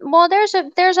 Well,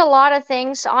 there's a lot of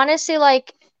things. Honestly,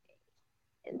 like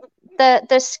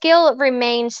the skill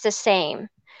remains the same.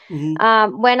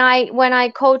 Hmm. When I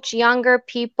coach younger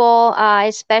people,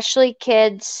 especially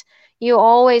kids, you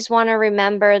always want to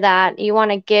remember that you want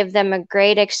to give them a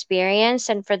great experience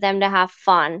and for them to have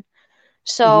fun. Hmm.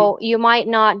 So you might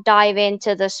not dive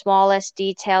into the smallest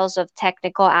details of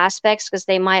technical aspects because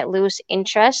they might lose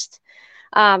interest.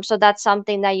 So that's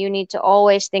something that you need to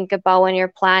always think about when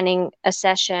you're planning a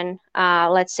session,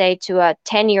 let's say to a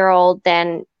 10-year-old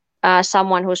than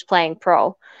someone who's playing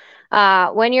pro.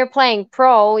 When you're playing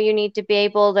pro, you need to be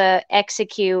able to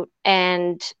execute,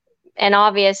 and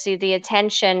obviously the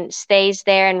attention stays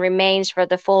there and remains for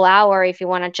the full hour. If you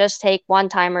want to just take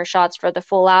one-timer shots for the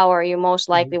full hour, you most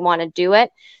likely want to do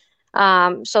it.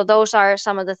 So those are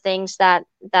some of the things that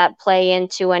play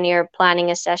into when you're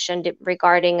planning a session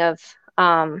regarding of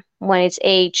when it's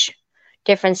age,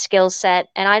 different skill set.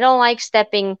 And I don't like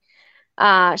stepping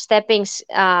or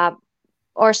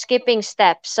skipping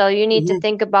steps. So you need to Hmm.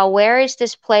 think about where is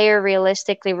this player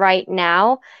realistically right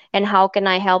now, and how can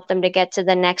I help them to get to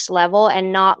the next level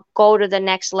and not go to the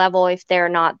next level if they're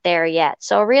not there yet.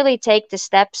 So really take the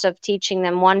steps of teaching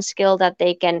them one skill that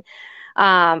they can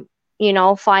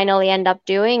finally end up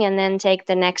doing, and then take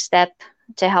the next step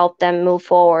to help them move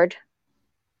forward.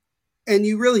 And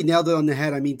you really nailed it on the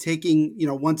head. I mean, taking,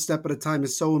 one step at a time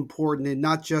is so important, and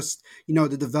not just,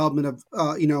 the development of,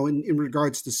 in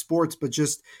regards to sports, but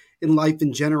just in life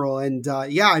in general. And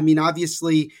yeah, I mean,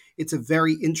 obviously it's a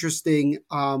very interesting,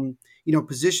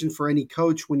 position for any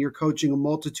coach when you're coaching a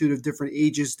multitude of different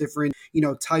ages, different,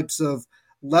 types of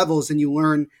levels, and you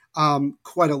learn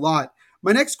quite a lot.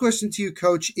 My next question to you,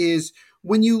 coach, is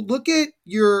when you look at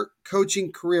your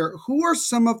coaching career, who are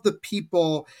some of the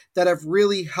people that have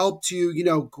really helped you,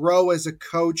 grow as a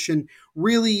coach and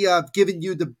really given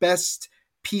you the best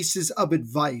pieces of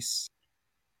advice?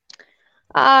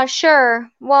 Sure.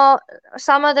 Well,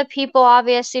 some of the people,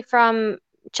 obviously, from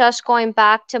just going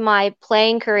back to my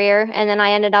playing career, and then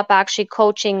I ended up actually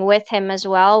coaching with him as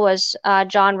well, was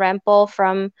John Rempel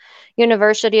from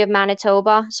University of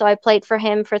Manitoba. So I played for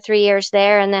him for 3 years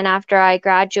there, and then after I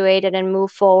graduated and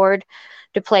moved forward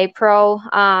to play pro,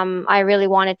 I really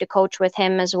wanted to coach with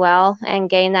him as well and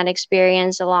gain that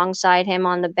experience alongside him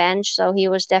on the bench. So he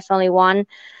was definitely one.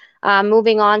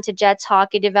 Moving on to Jets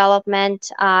hockey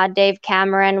development, Dave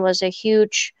Cameron was a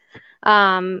huge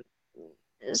um,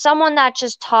 someone that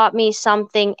just taught me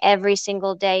something every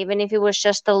single day, even if it was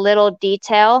just a little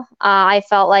detail. I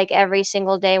felt like every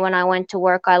single day when I went to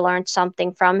work, I learned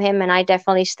something from him, and I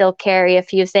definitely still carry a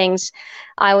few things,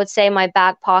 I would say, in my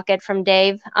back pocket from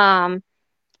Dave.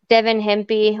 Devin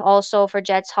Himpy, also for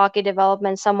Jets hockey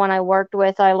development, someone I worked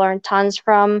with, I learned tons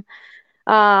from.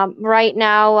 Right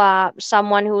now,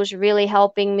 someone who's really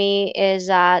helping me is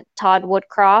Todd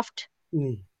Woodcroft.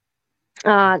 Mm.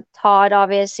 Todd,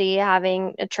 obviously,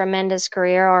 having a tremendous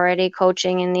career already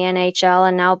coaching in the NHL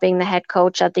and now being the head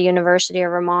coach at the University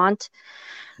of Vermont.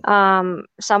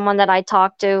 Someone that I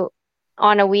talk to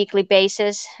on a weekly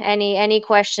basis. Any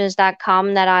questions that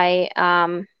come that I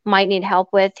might need help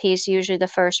with, he's usually the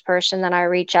first person that I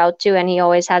reach out to, and he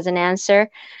always has an answer.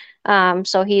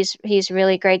 So he's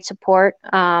really great support.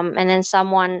 And then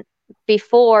someone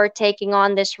before taking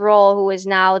on this role, who is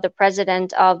now the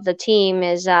president of the team,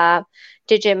 is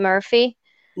Digit Murphy.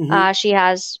 Mhm. She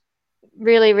has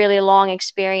really, really long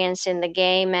experience in the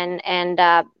game, and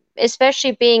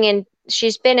especially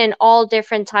she's been in all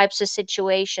different types of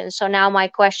situations. So now my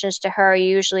questions to her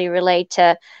usually relate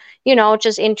to,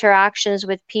 just interactions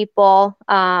with people,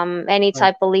 any Right.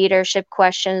 type of leadership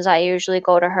questions. I usually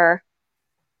go to her.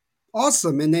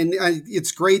 Awesome. And then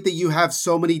it's great that you have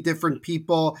so many different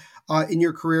people in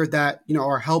your career that,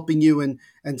 are helping you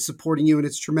and supporting you. And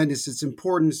it's tremendous. It's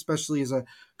important, especially as a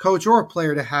coach or a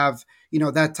player, to have,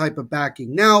 that type of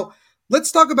backing. Now,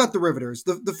 let's talk about the Riveters.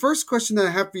 The first question that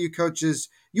I have for you, Coach, is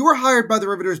you were hired by the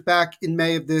Riveters back in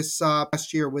May of this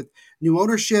last year with new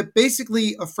ownership,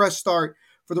 basically a fresh start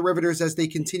for the Riveters as they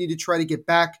continue to try to get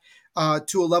back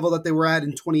to a level that they were at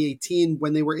in 2018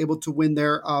 when they were able to win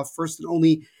their first and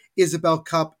only Isabel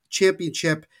Cup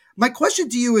championship. My question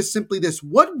to you is simply this: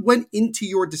 what went into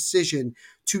your decision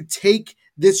to take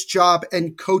this job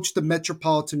and coach the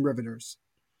Metropolitan Riveters?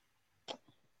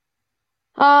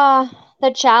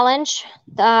 The challenge.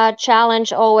 The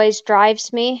challenge always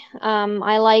drives me.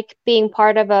 I like being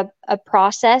part of a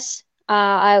process.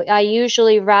 I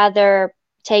usually rather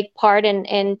take part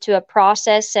into a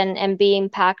process and be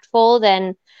impactful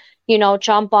than,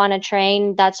 jump on a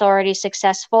train that's already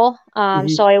successful.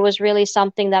 So it was really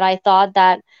something that I thought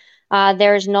that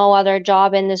there's no other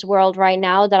job in this world right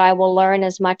now that I will learn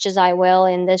as much as I will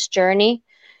in this journey.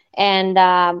 And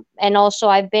also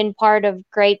I've been part of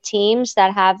great teams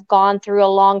that have gone through a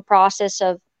long process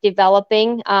of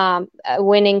developing a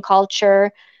winning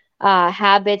culture,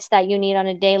 habits that you need on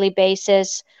a daily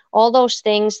basis, all those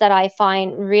things that I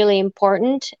find really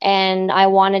important. And I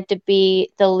wanted to be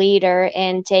the leader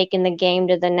in taking the game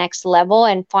to the next level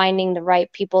and finding the right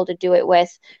people to do it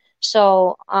with.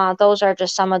 So those are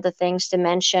just some of the things to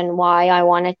mention why I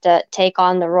wanted to take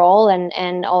on the role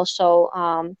and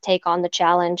also take on the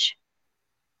challenge.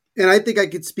 And I think I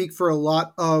could speak for a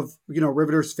lot of,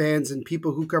 Riveters fans and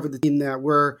people who cover the team that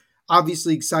we're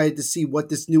obviously excited to see what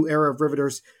this new era of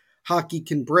Riveters hockey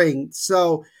can bring.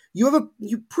 So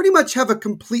you pretty much have a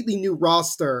completely new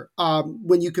roster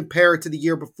when you compare it to the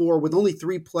year before, with only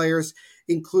 3 players,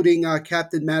 including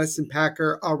Captain Madison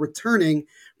Packer, returning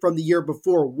from the year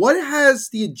before. What has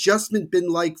the adjustment been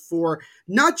like for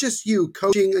not just you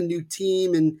coaching a new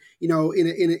team and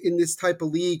in this type of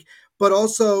league, but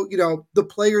also, the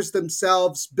players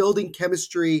themselves building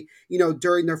chemistry,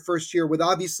 during their first year? With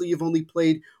obviously you've only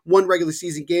played one regular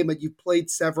season game, but you've played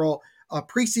several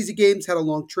preseason games, had a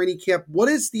long training camp. What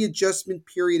has the adjustment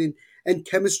period and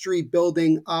chemistry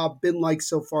building been like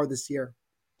so far this year?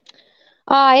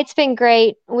 It's been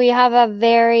great. We have a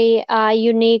very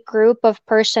unique group of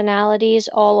personalities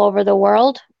all over the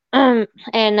world. And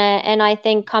I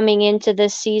think coming into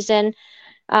this season,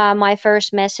 my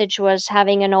first message was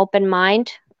having an open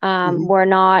mind. We're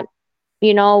not,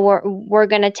 we're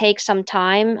going to take some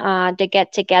time to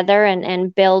get together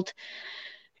and build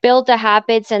the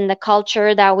habits and the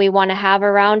culture that we want to have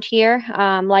around here.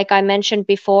 Like I mentioned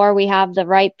before, we have the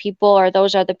right people, or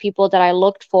those are the people that I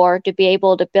looked for to be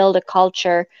able to build a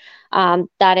culture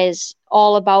that is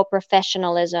all about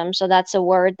professionalism. So that's a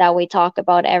word that we talk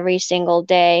about every single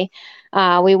day.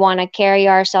 We want to carry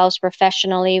ourselves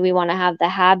professionally. We want to have the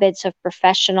habits of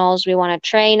professionals. We want to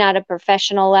train at a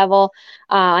professional level.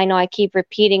 I know I keep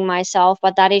repeating myself,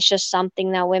 but that is just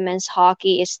something that women's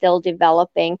hockey is still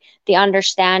developing, the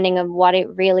understanding of what it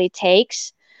really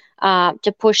takes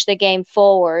to push the game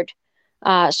forward.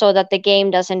 So that the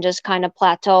game doesn't just kind of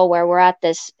plateau where we're at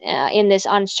this in this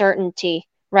uncertainty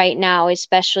right now,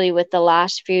 especially with the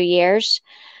last few years.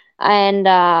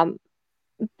 And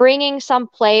bringing some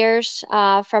players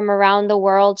from around the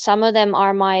world. Some of them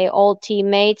are my old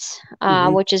teammates,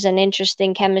 which is an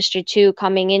interesting chemistry too,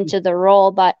 coming into the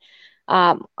role. But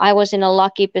I was in a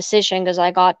lucky position because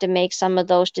I got to make some of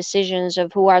those decisions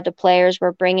of who are the players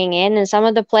we're bringing in. And some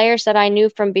of the players that I knew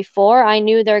from before, I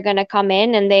knew they're going to come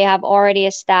in and they have already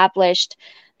established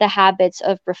the habits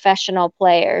of professional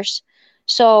players.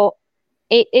 So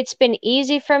it's been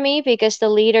easy for me because the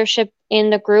leadership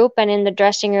in the group and in the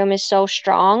dressing room is so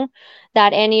strong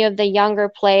that any of the younger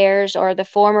players or the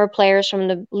former players from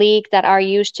the league that are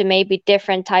used to maybe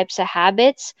different types of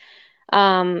habits,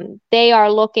 they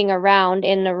are looking around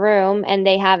in the room and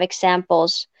they have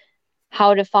examples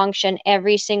how to function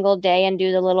every single day and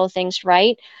do the little things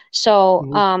right.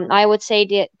 So I would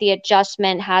say the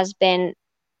adjustment has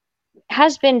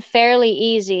been fairly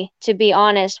easy, to be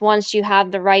honest, once you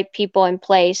have the right people in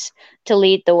place to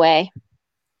lead the way.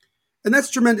 And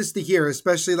that's tremendous to hear,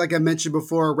 especially like I mentioned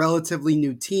before, a relatively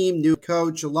new team, new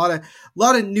coach, a lot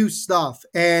of new stuff.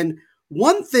 And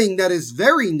one thing that is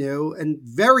very new and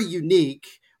very unique,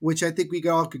 which I think we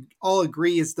could all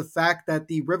agree, is the fact that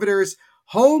the Riveters'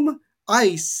 home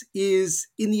ice is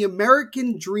in the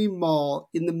American Dream Mall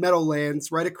in the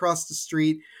Meadowlands, right across the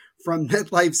street from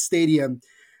MetLife Stadium.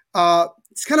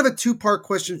 It's kind of a two-part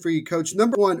question for you, Coach.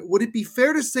 Number one, would it be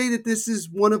fair to say that this is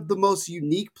one of the most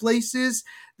unique places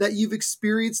that you've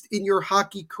experienced in your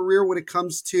hockey career when it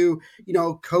comes to,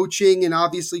 coaching and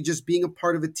obviously just being a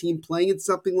part of a team playing in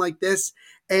something like this?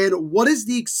 And what has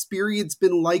the experience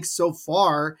been like so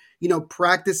far,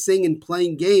 practicing and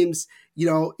playing games, in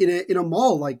a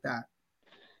mall like that?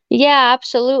 Yeah,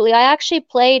 absolutely. I actually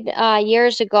played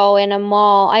years ago in a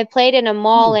mall. I played in a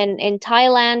mall in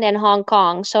Thailand and Hong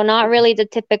Kong, so not really the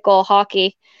typical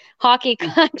hockey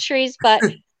countries. But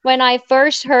when I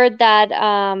first heard that,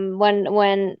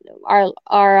 when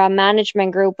our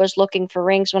management group was looking for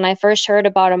rinks, when I first heard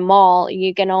about a mall,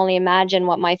 you can only imagine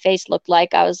what my face looked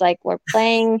like. I was like, "We're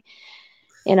playing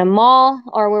in a mall,"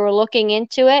 or we were looking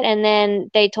into it, and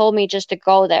then they told me just to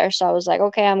go there. So I was like,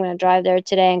 "Okay, I'm going to drive there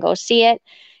today and go see it."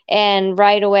 And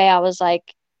right away, I was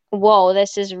like, whoa,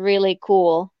 this is really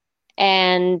cool.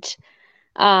 And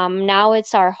now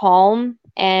it's our home,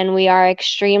 and we are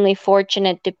extremely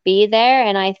fortunate to be there.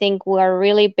 And I think we're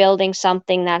really building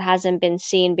something that hasn't been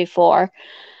seen before.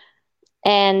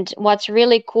 And what's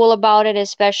really cool about it,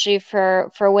 especially for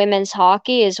women's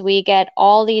hockey, is we get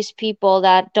all these people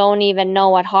that don't even know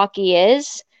what hockey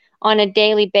is on a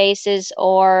daily basis,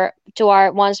 or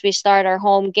once we start our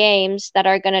home games, that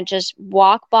are going to just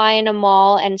walk by in a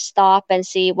mall and stop and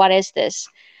see, what is this?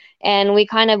 And we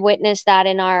kind of witnessed that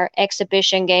in our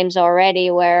exhibition games already,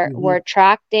 where we're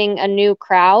attracting a new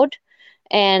crowd.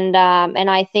 And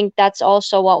I think that's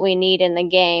also what we need in the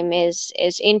game is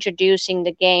introducing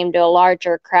the game to a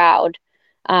larger crowd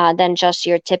than just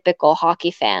your typical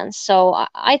hockey fans. So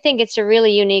I think it's a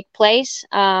really unique place.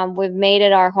 We've made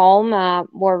it our home.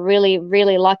 We're really,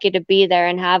 really lucky to be there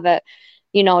and have a,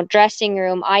 dressing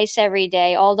room, ice every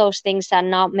day, all those things that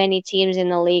not many teams in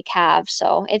the league have.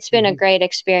 So it's been a great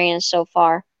experience so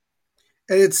far.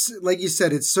 And it's, like you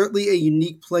said, it's certainly a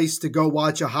unique place to go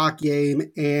watch a hockey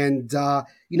game. And,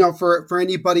 for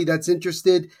anybody that's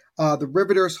interested, the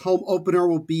Riveters home opener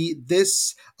will be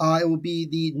it will be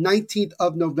the 19th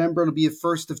of November. It'll be the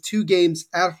first of two games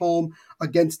at home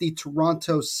against the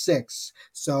Toronto Six.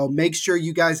 So make sure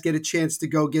you guys get a chance to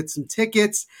go get some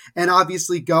tickets and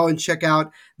obviously go and check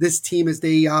out this team as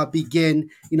they begin,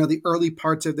 the early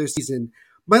parts of their season.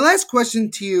 My last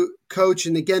question to you, Coach,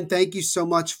 and again, thank you so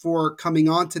much for coming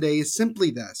on today, is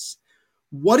simply this.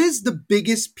 What is the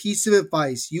biggest piece of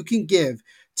advice you can give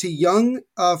to young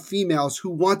females who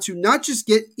want to not just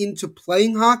get into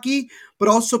playing hockey, but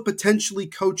also potentially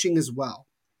coaching as well?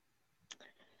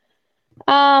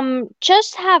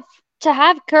 Just have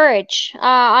courage.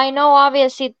 I know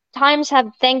obviously times have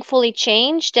thankfully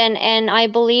changed, and I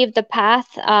believe the path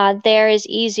there is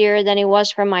easier than it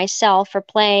was for myself, for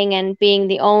playing and being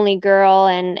the only girl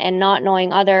and not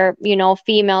knowing other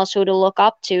females who to look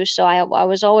up to. So I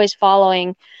was always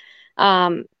following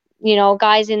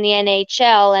guys in the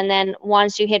NHL. And then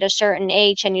once you hit a certain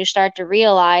age and you start to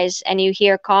realize and you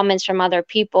hear comments from other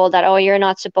people that, oh, you're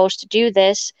not supposed to do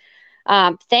this.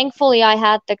 Thankfully, I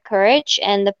had the courage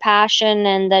and the passion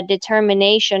and the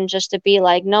determination just to be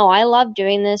like, no, I love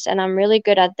doing this and I'm really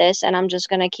good at this and I'm just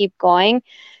going to keep going.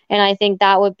 And I think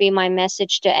that would be my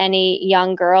message to any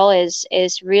young girl is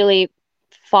really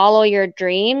follow your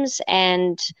dreams.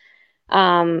 And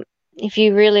if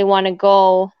you really want to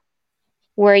go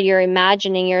where you're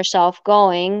imagining yourself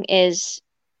going, is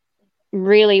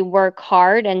really work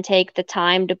hard and take the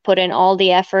time to put in all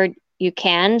the effort you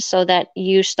can so that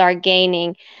you start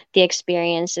gaining the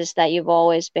experiences that you've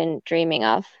always been dreaming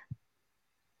of.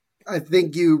 I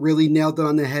think you really nailed it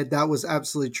on the head. That was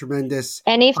absolutely tremendous.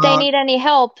 And if they need any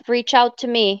help, reach out to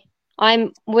me.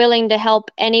 I'm willing to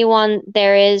help anyone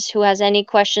there is who has any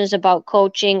questions about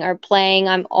coaching or playing.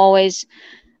 I'm always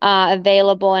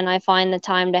available, and I find the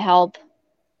time to help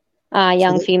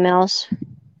young females.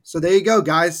 So there you go,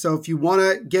 guys. So if you want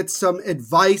to get some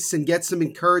advice and get some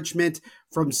encouragement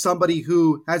from somebody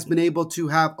who has been able to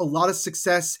have a lot of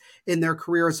success in their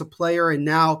career as a player and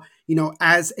now,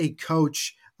 as a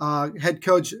coach, head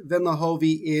coach Venla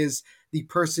Hovey is the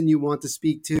person you want to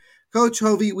speak to. Coach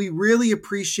Hovey, we really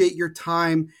appreciate your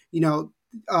time,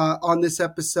 on this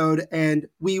episode, and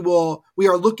we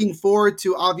are looking forward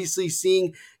to obviously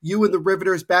seeing you and the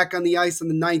Riveters back on the ice on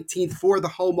the 19th for the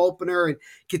home opener and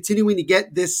continuing to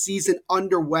get this season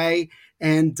underway.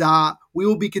 And we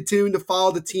will be continuing to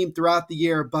follow the team throughout the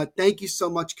year. But thank you so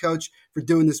much, Coach, for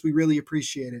doing this. We really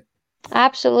appreciate it.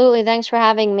 Absolutely. Thanks for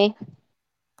having me.